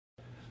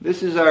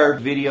This is our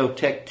video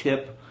tech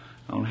tip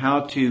on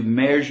how to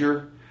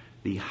measure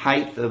the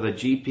height of a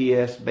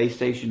GPS base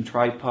station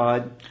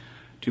tripod.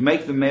 To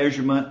make the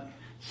measurement,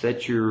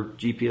 set your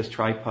GPS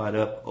tripod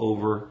up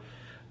over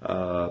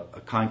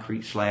a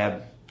concrete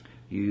slab.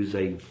 Use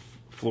a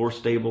floor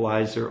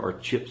stabilizer or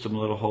chip some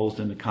little holes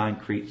in the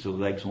concrete so the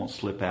legs won't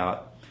slip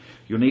out.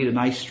 You'll need a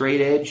nice straight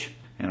edge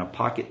and a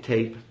pocket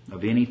tape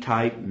of any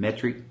type.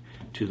 Metric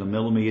to the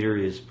millimeter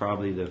is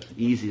probably the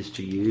easiest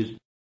to use.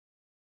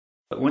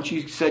 But once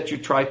you set your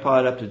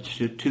tripod up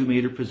to 2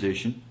 meter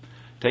position,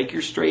 take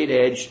your straight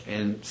edge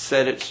and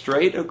set it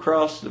straight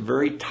across the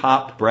very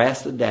top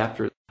brass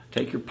adapter.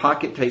 Take your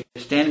pocket tape,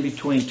 stand in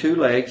between two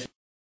legs,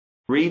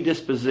 read this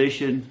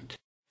position to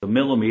the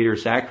millimeter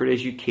as accurate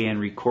as you can,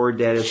 record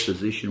that as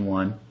position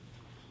 1.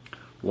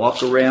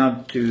 Walk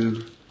around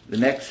to the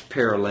next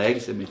pair of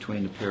legs, in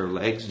between the pair of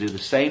legs, do the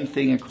same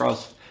thing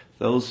across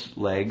those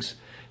legs.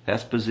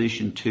 That's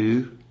position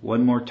 2.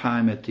 One more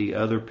time at the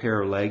other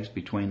pair of legs,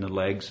 between the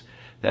legs.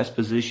 That's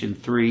position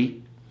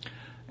 3.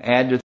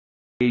 Add the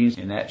readings,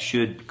 and that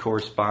should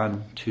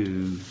correspond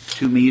to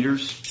 2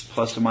 meters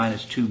plus or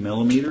minus 2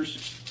 millimeters.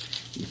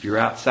 If you're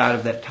outside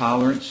of that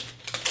tolerance,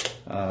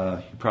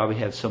 you probably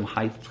have some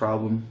height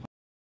problem.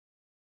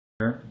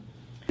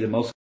 The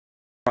most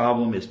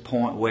problem is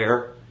point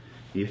wear.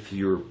 If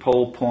your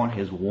pole point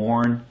is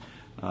worn,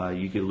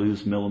 you could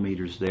lose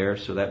millimeters there,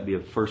 so that would be a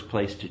first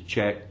place to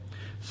check.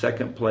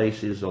 Second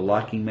place is a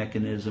locking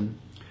mechanism.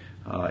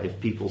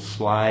 If people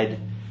slide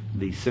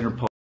the center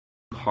pole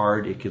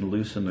hard, it can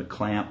loosen the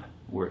clamp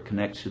where it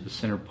connects to the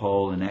center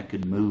pole, and that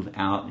could move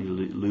out and you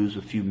lose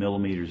a few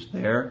millimeters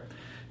there.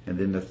 And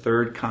then the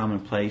third common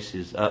place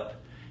is up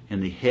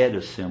in the head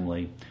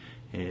assembly.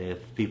 If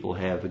people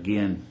have,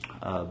 again,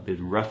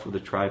 been rough with the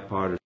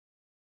tripod or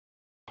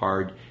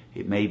hard,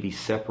 it may be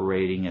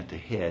separating at the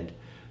head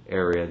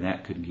area, and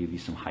that could give you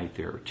some height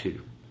there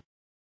too.